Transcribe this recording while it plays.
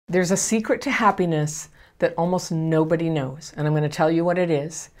There's a secret to happiness that almost nobody knows, and I'm going to tell you what it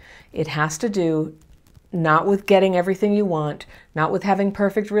is. It has to do not with getting everything you want, not with having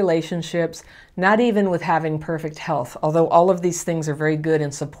perfect relationships, not even with having perfect health, although all of these things are very good in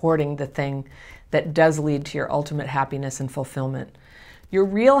supporting the thing that does lead to your ultimate happiness and fulfillment. Your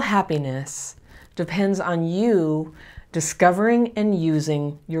real happiness depends on you discovering and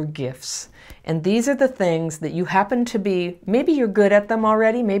using your gifts. And these are the things that you happen to be, maybe you're good at them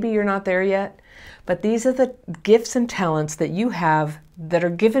already, maybe you're not there yet, but these are the gifts and talents that you have that are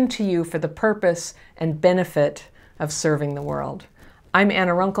given to you for the purpose and benefit of serving the world. I'm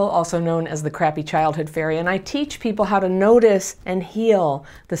Anna Runkle, also known as the Crappy Childhood Fairy, and I teach people how to notice and heal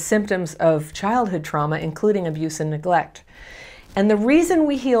the symptoms of childhood trauma, including abuse and neglect. And the reason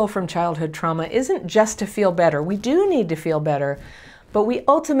we heal from childhood trauma isn't just to feel better. We do need to feel better, but we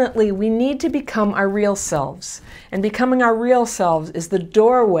need to become our real selves. And becoming our real selves is the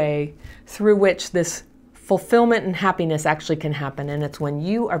doorway through which this fulfillment and happiness actually can happen. And it's when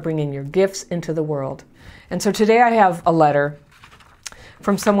you are bringing your gifts into the world. And so today I have a letter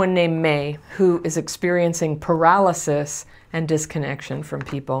from someone named May who is experiencing paralysis and disconnection from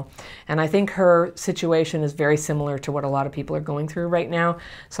people. And I think her situation is very similar to what a lot of people are going through right now.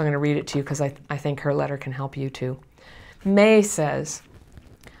 So I'm going to read it to you because I think her letter can help you too. May says,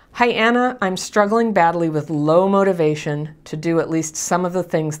 "Hi Anna, I'm struggling badly with low motivation to do at least some of the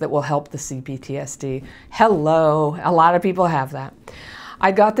things that will help the CPTSD. Hello, a lot of people have that.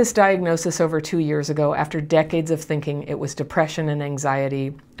 I got this diagnosis over 2 years ago after decades of thinking it was depression and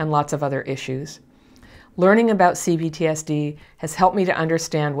anxiety and lots of other issues. Learning about CPTSD has helped me to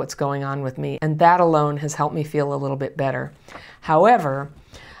understand what's going on with me, and that alone has helped me feel a little bit better. However,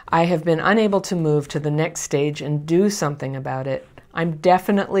 I have been unable to move to the next stage and do something about it. I'm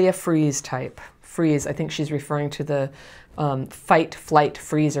definitely a freeze type." Freeze, I think she's referring to the fight, flight,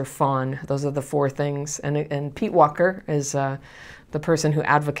 freeze, or fawn. Those are the four things. And Pete Walker is the person who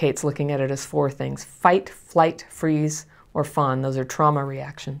advocates looking at it as four things: fight, flight, freeze, or fawn. Those are trauma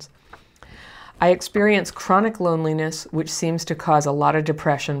reactions. "I experience chronic loneliness, which seems to cause a lot of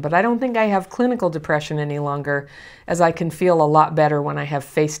depression, but I don't think I have clinical depression any longer, as I can feel a lot better when I have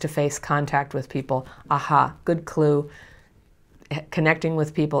face-to-face contact with people." Aha, good clue. Connecting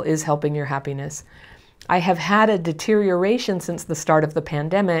with people is helping your happiness. "I have had a deterioration since the start of the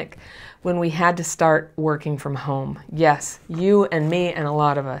pandemic when we had to start working from home." Yes, you and me and a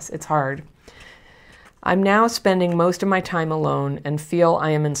lot of us. It's hard. "I'm now spending most of my time alone and feel I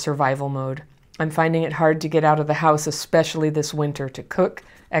am in survival mode. I'm finding it hard to get out of the house, especially this winter, to cook,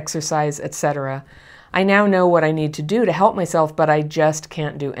 exercise, etc. I now know what I need to do to help myself, but I just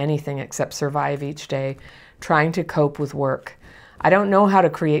can't do anything except survive each day, trying to cope with work. I don't know how to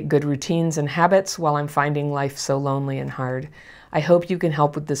create good routines and habits while I'm finding life so lonely and hard. I hope you can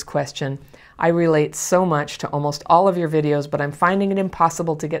help with this question. I relate so much to almost all of your videos, but I'm finding it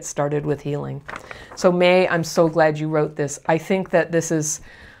impossible to get started with healing." So May, I'm so glad you wrote this. I think that this is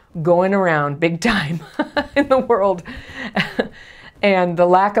going around big time in the world. And the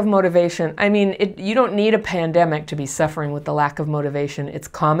lack of motivation, I mean, you don't need a pandemic to be suffering with the lack of motivation. It's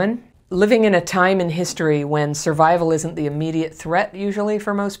common. Living in a time in history when survival isn't the immediate threat usually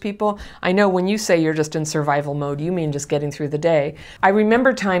for most people. I know when you say you're just in survival mode, you mean just getting through the day. I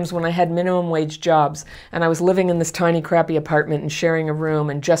remember times when I had minimum wage jobs and I was living in this tiny crappy apartment and sharing a room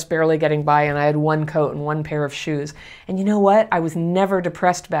and just barely getting by, and I had one coat and one pair of shoes. And you know what? I was never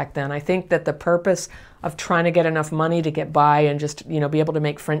depressed back then. I think that the purpose of trying to get enough money to get by and just, be able to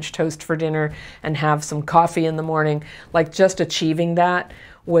make French toast for dinner and have some coffee in the morning, like just achieving that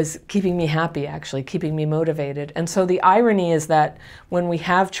was keeping me happy, actually, keeping me motivated. And so the irony is that when we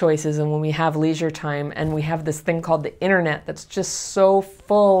have choices and when we have leisure time and we have this thing called the internet that's just so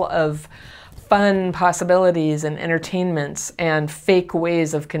full of fun possibilities and entertainments and fake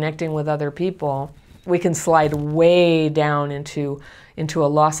ways of connecting with other people, we can slide way down into a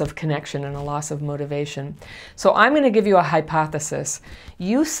loss of connection and a loss of motivation. So I'm going to give you a hypothesis.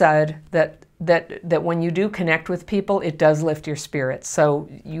 You said that when you do connect with people, it does lift your spirits. So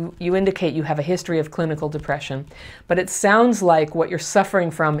you indicate you have a history of clinical depression, but it sounds like what you're suffering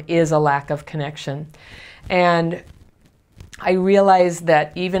from is a lack of connection. And I realize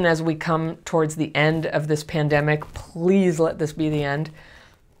that even as we come towards the end of this pandemic, please let this be the end,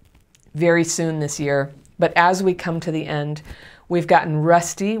 very soon this year. But as we come to the end, we've gotten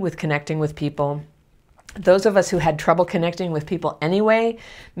rusty with connecting with people. Those of us who had trouble connecting with people anyway,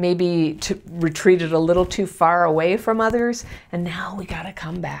 maybe retreated a little too far away from others, and now we got to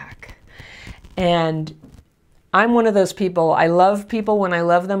come back. And I'm one of those people, I love people when I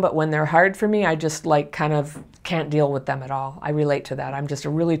love them, but when they're hard for me, I just like kind of can't deal with them at all. I relate to that. I'm just a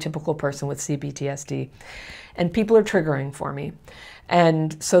really typical person with CPTSD. And people are triggering for me.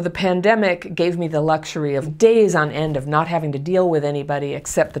 And so the pandemic gave me the luxury of days on end of not having to deal with anybody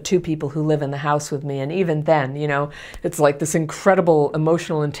except the 2 people who live in the house with me. And even then, you know, it's like this incredible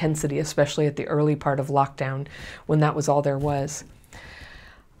emotional intensity, especially at the early part of lockdown when that was all there was.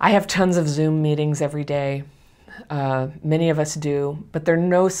 I have tons of Zoom meetings every day. Many of us do, but they're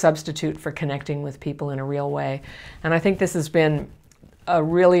no substitute for connecting with people in a real way. And I think this has been a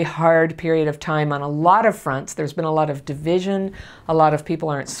really hard period of time on a lot of fronts. There's been a lot of division. A lot of people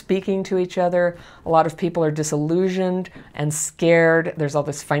aren't speaking to each other. A lot of people are disillusioned and scared. There's all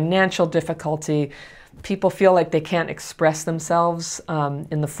this financial difficulty. People feel like they can't express themselves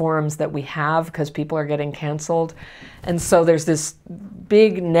in the forums that we have because people are getting canceled. And so there's this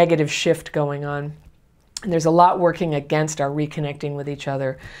big negative shift going on. And there's a lot working against our reconnecting with each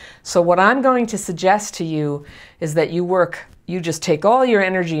other. So what I'm going to suggest to you is that you just take all your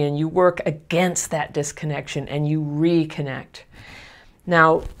energy and you work against that disconnection and you reconnect.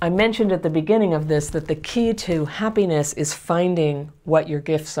 Now, I mentioned at the beginning of this that the key to happiness is finding what your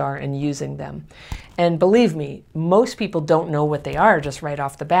gifts are and using them. And believe me, most people don't know what they are just right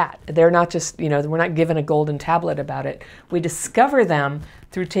off the bat. They're not just, you know, we're not given a golden tablet about it. We discover them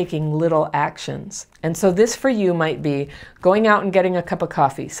through taking little actions. And so this for you might be going out and getting a cup of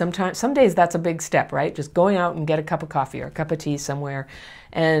coffee. Some days that's a big step, right? Just going out and get a cup of coffee or a cup of tea somewhere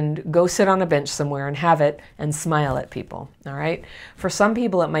and go sit on a bench somewhere and have it and smile at people, all right? For some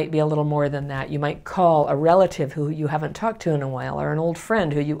people, it might be a little more than that. You might call a relative who you haven't talked to in a while or an old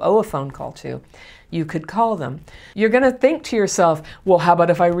friend who you owe a phone call to. You could call them. You're going to think to yourself, well, how about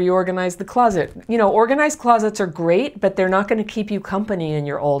if I reorganize the closet? You know, organized closets are great, but they're not going to keep you company in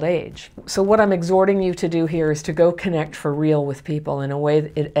your old age. So what I'm exhorting you to do here is to go connect for real with people in a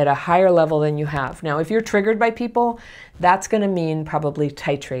way at a higher level than you have. Now, if you're triggered by people, that's going to mean probably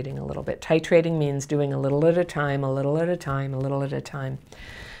titrating a little bit. Titrating means doing a little at a time, a little at a time, a little at a time.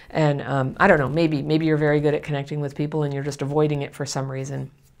 And I don't know, maybe you're very good at connecting with people and you're just avoiding it for some reason.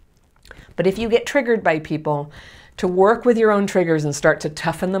 But if you get triggered by people, to work with your own triggers and start to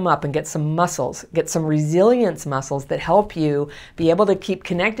toughen them up and get some muscles, get some resilience muscles that help you be able to keep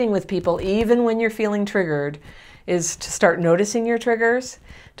connecting with people even when you're feeling triggered, is to start noticing your triggers,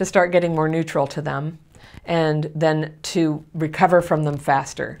 to start getting more neutral to them, and then to recover from them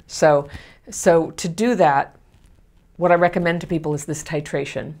faster. So to do that, what I recommend to people is this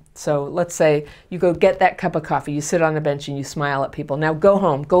titration. So let's say you go get that cup of coffee, you sit on a bench and you smile at people. Now go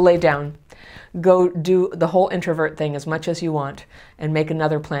home, go lay down, go do the whole introvert thing as much as you want and make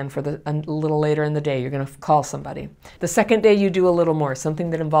another plan for a little later in the day. You're going to call somebody. The second day you do a little more,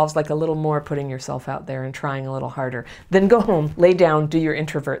 something that involves like a little more putting yourself out there and trying a little harder. Then go home, lay down, do your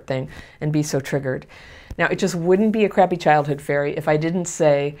introvert thing and be so triggered. Now, it just wouldn't be a crappy childhood fairy if I didn't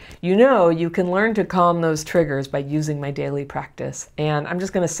say, you know, you can learn to calm those triggers by using my daily practice. And I'm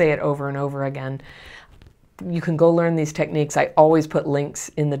just going to say it over and over again. You can go learn these techniques. I always put links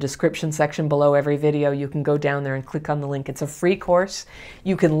in the description section below every video. You can go down there and click on the link. It's a free course.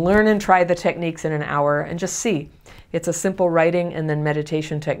 You can learn and try the techniques in an hour and just see. It's a simple writing and then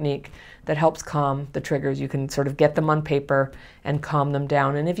meditation technique that helps calm the triggers. You can sort of get them on paper and calm them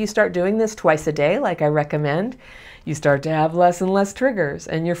down. And if you start doing this twice a day, like I recommend, you start to have less and less triggers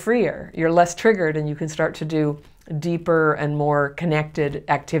and you're freer. You're less triggered and you can start to do deeper and more connected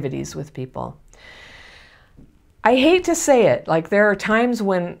activities with people. I hate to say it, like there are times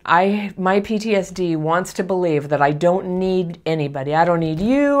when my PTSD wants to believe that I don't need anybody. I don't need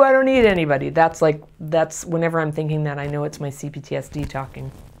you, I don't need anybody. That's whenever I'm thinking that, I know it's my CPTSD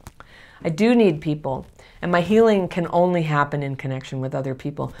talking. I do need people, and my healing can only happen in connection with other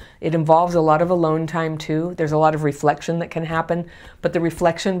people. It involves a lot of alone time too. There's a lot of reflection that can happen, but the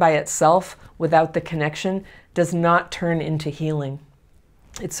reflection by itself, without the connection, does not turn into healing.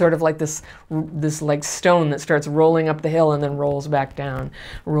 It's sort of like this like stone that starts rolling up the hill and then rolls back down,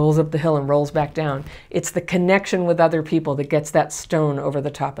 rolls up the hill and rolls back down. It's the connection with other people that gets that stone over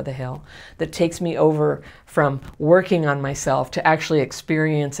the top of the hill, that takes me over from working on myself to actually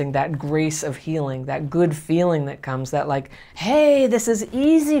experiencing that grace of healing, that good feeling that comes, that like, hey, this is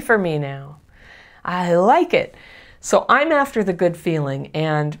easy for me now. I like it. So I'm after the good feeling,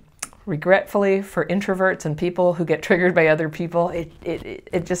 and regretfully, for introverts and people who get triggered by other people,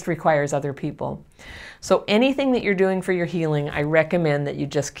 it just requires other people. So anything that you're doing for your healing, I recommend that you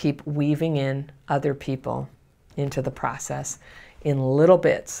just keep weaving in other people into the process in little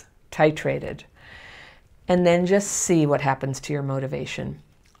bits, titrated, and then just see what happens to your motivation.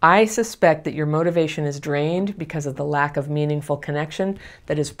 I suspect that your motivation is drained because of the lack of meaningful connection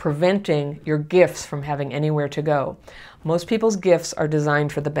that is preventing your gifts from having anywhere to go. Most people's gifts are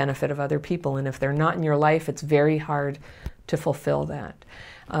designed for the benefit of other people, and if they're not in your life, it's very hard to fulfill that.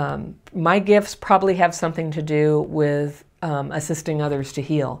 My gifts probably have something to do with assisting others to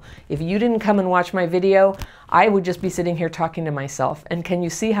heal. If you didn't come and watch my video, I would just be sitting here talking to myself. And can you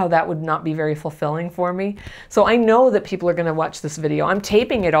see how that would not be very fulfilling for me? So I know that people are going to watch this video. I'm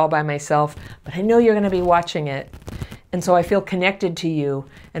taping it all by myself, but I know you're going to be watching it. And so I feel connected to you,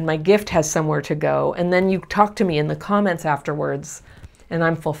 and my gift has somewhere to go. And then you talk to me in the comments afterwards, and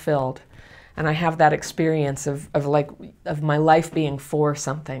I'm fulfilled. And I have that experience of my life being for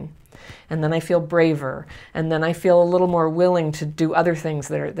something. And then I feel braver, and then I feel a little more willing to do other things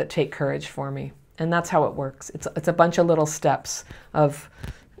that take courage for me. And that's how it works. It's a bunch of little steps of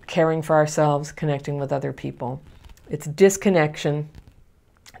caring for ourselves, connecting with other people. It's disconnection,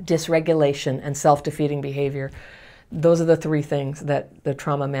 dysregulation, and self-defeating behavior. Those are the three things that the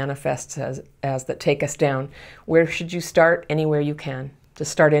trauma manifests as that take us down. Where should you start? Anywhere you can.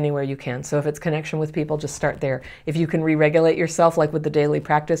 Just start anywhere you can. So if it's connection with people, just start there. If you can re-regulate yourself, like with the daily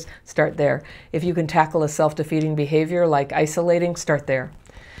practice, start there. If you can tackle a self-defeating behavior like isolating, start there.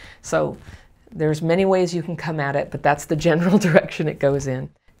 So there's many ways you can come at it, but that's the general direction it goes in.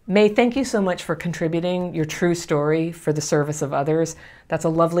 May, thank you so much for contributing your true story for the service of others. That's a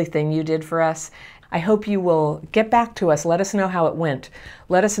lovely thing you did for us. I hope you will get back to us. Let us know how it went.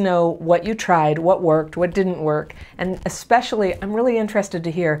 Let us know what you tried, what worked, what didn't work. And especially, I'm really interested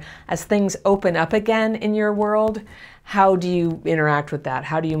to hear, as things open up again in your world, how do you interact with that?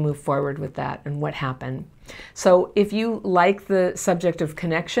 How do you move forward with that? And what happened? So if you like the subject of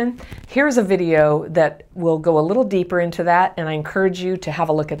connection, here's a video that will go a little deeper into that, and I encourage you to have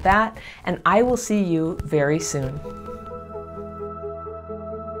a look at that. And I will see you very soon.